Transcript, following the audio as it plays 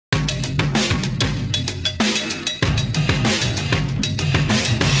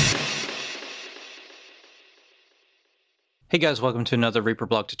Hey guys, welcome to another Reaper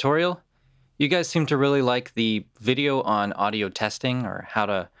blog tutorial. You guys seem to really like the video on audio testing or how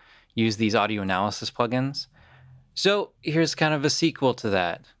to use these audio analysis plugins. So here's kind of a sequel to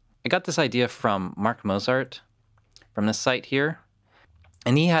that. I got this idea from Mozart from this site here.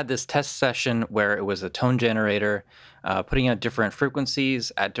 And he had this test session where it was a tone generator putting out different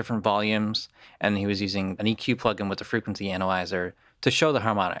frequencies at different volumes. And he was using an EQ plugin with a frequency analyzer to show the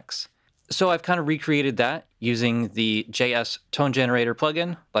harmonics. So I've kind of recreated that using the JS tone generator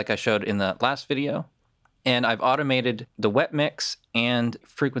plugin, like I showed in the last video. And I've automated the wet mix and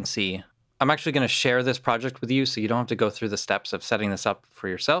frequency. I'm actually going to share this project with you so you don't have to go through the steps of setting this up for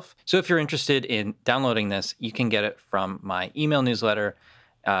yourself. So if you're interested in downloading this, you can get it from my email newsletter.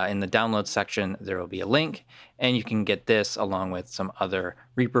 In the download section, there will be a link, and you can get this along with some other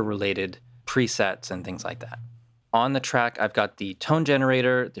Reaper-related presets and things like that. On the track, I've got the tone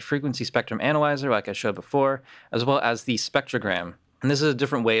generator, the frequency spectrum analyzer, like I showed before, as well as the spectrogram. And this is a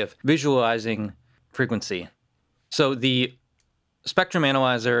different way of visualizing frequency. So the spectrum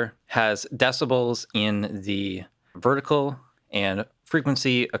analyzer has decibels in the vertical and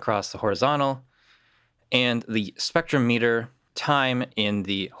frequency across the horizontal, and the spectrum meter time in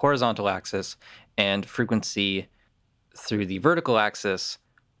the horizontal axis and frequency through the vertical axis,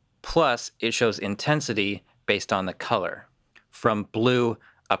 plus it shows intensity based on the color, from blue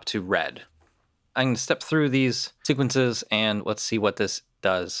up to red. I'm going to step through these sequences and let's see what this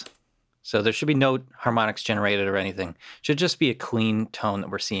does. So there should be no harmonics generated or anything. It should just be a clean tone that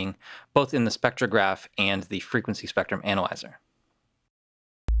we're seeing both in the spectrograph and the frequency spectrum analyzer.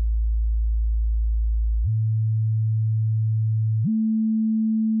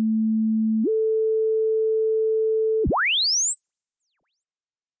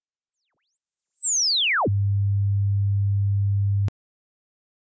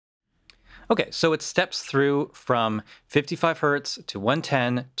 Okay, so it steps through from 55 Hertz to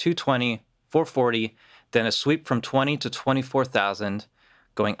 110, 220, 440, then a sweep from 20 to 24,000,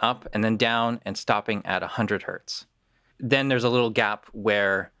 going up and then down and stopping at 100 Hertz. Then there's a little gap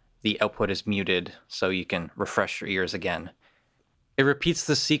where the output is muted, so you can refresh your ears again. It repeats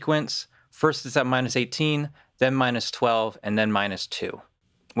the sequence. First it's at -18, then -12, and then -2.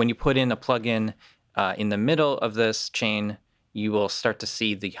 When you put in a plugin in the middle of this chain, you will start to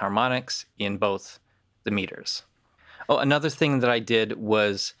see the harmonics in both the meters. Oh, another thing that I did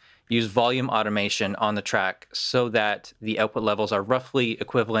was use volume automation on the track so that the output levels are roughly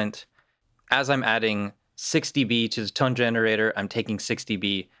equivalent. As I'm adding 6 dB to the tone generator, I'm taking 6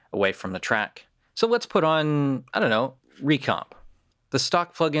 dB away from the track. So let's put on, I don't know, recomp. The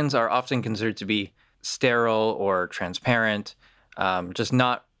stock plugins are often considered to be sterile or transparent, just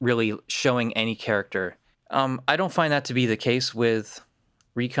not really showing any character. I don't find that to be the case with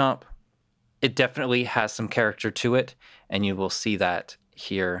recomp. It definitely has some character to it, and you will see that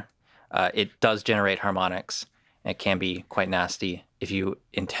here. It does generate harmonics, and it can be quite nasty if you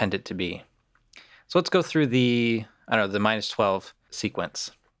intend it to be. So let's go through the, I don't know, the -12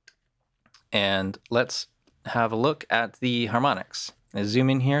 sequence. And let's have a look at the harmonics. I'll zoom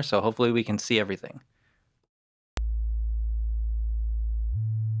in here, so hopefully we can see everything.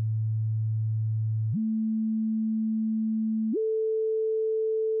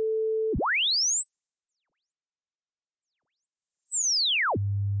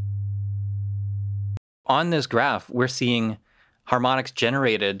 On this graph, we're seeing harmonics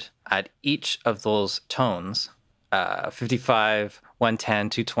generated at each of those tones, 55, 110,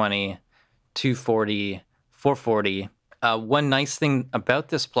 220, 240, 440. One nice thing about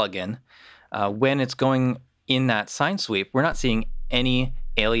this plugin, when it's going in that sine sweep, we're not seeing any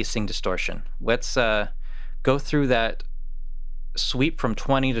aliasing distortion. Let's go through that sweep from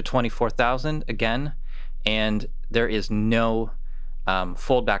 20 to 24,000 again, and there is no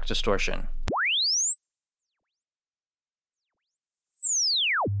foldback distortion.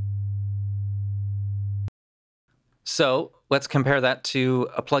 So let's compare that to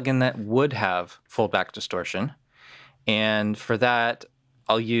a plugin that would have foldback distortion. And for that,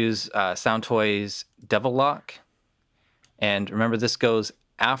 I'll use Soundtoys Devil Lock. And remember, this goes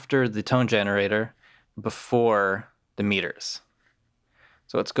after the tone generator, before the meters.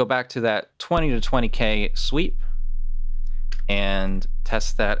 So let's go back to that 20 to 20K sweep and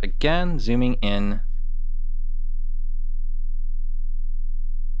test that again, zooming in.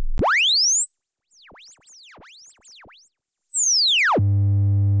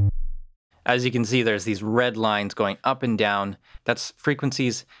 As you can see, there's these red lines going up and down. That's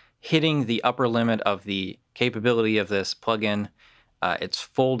frequencies hitting the upper limit of the capability of this plugin. It's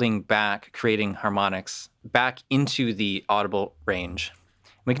folding back, creating harmonics back into the audible range.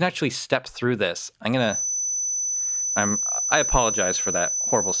 We can actually step through this. I'm I apologize for that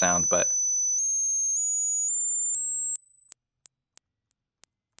horrible sound, but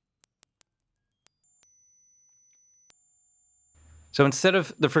so instead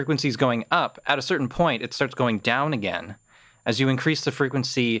of the frequencies going up, at a certain point, it starts going down again. As you increase the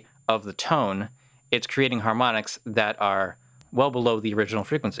frequency of the tone, it's creating harmonics that are well below the original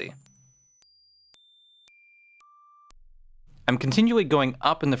frequency. I'm continually going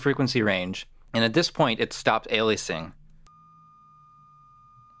up in the frequency range, and at this point, it stopped aliasing.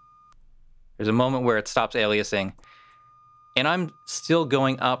 There's a moment where it stops aliasing, and I'm still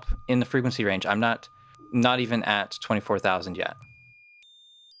going up in the frequency range. I'm not even at 24,000 yet.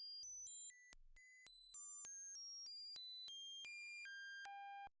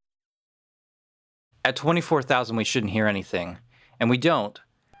 At 24,000, we shouldn't hear anything, and we don't,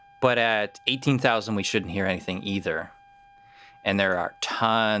 but at 18,000, we shouldn't hear anything either. And there are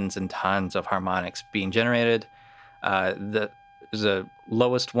tons and tons of harmonics being generated. The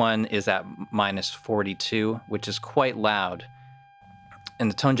lowest one is at minus 42, which is quite loud. And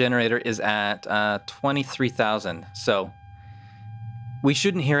the tone generator is at 23,000. So we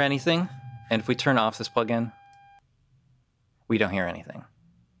shouldn't hear anything. And if we turn off this plugin, we don't hear anything.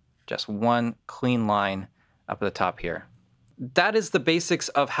 Just one clean line up at the top here. That is the basics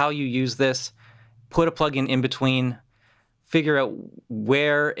of how you use this. Put a plugin in between. Figure out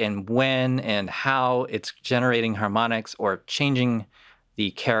where and when and how it's generating harmonics or changing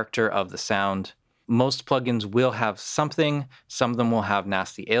the character of the sound. Most plugins will have something. Some of them will have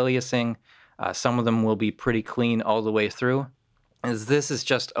nasty aliasing. Some of them will be pretty clean all the way through. As this is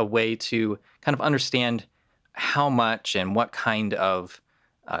just a way to kind of understand how much and what kind of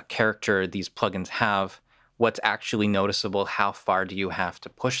character these plugins have, what's actually noticeable, how far do you have to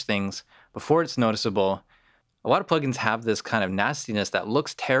push things before it's noticeable. A lot of plugins have this kind of nastiness that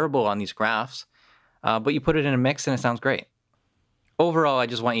looks terrible on these graphs, but you put it in a mix and it sounds great. Overall, I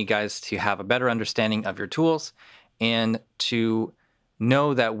just want you guys to have a better understanding of your tools and to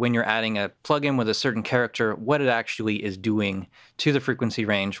know that when you're adding a plugin with a certain character, what it actually is doing to the frequency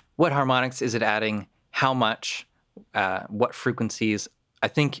range, what harmonics is it adding, how much, what frequencies. I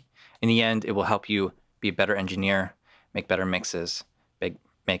think in the end, it will help you be a better engineer, make better mixes,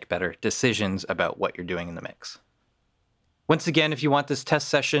 make better decisions about what you're doing in the mix. Once again, if you want this test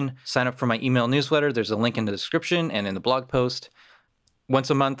session, sign up for my email newsletter. There's a link in the description and in the blog post.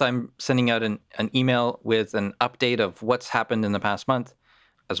 Once a month, I'm sending out an email with an update of what's happened in the past month,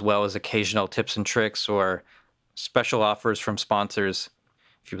 as well as occasional tips and tricks or special offers from sponsors.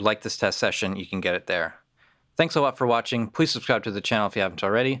 If you like this test session, you can get it there. Thanks a lot for watching. Please subscribe to the channel if you haven't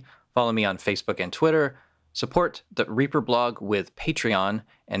already. Follow me on Facebook and Twitter. Support the Reaper blog with Patreon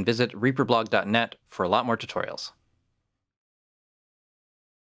and visit reaperblog.net for a lot more tutorials.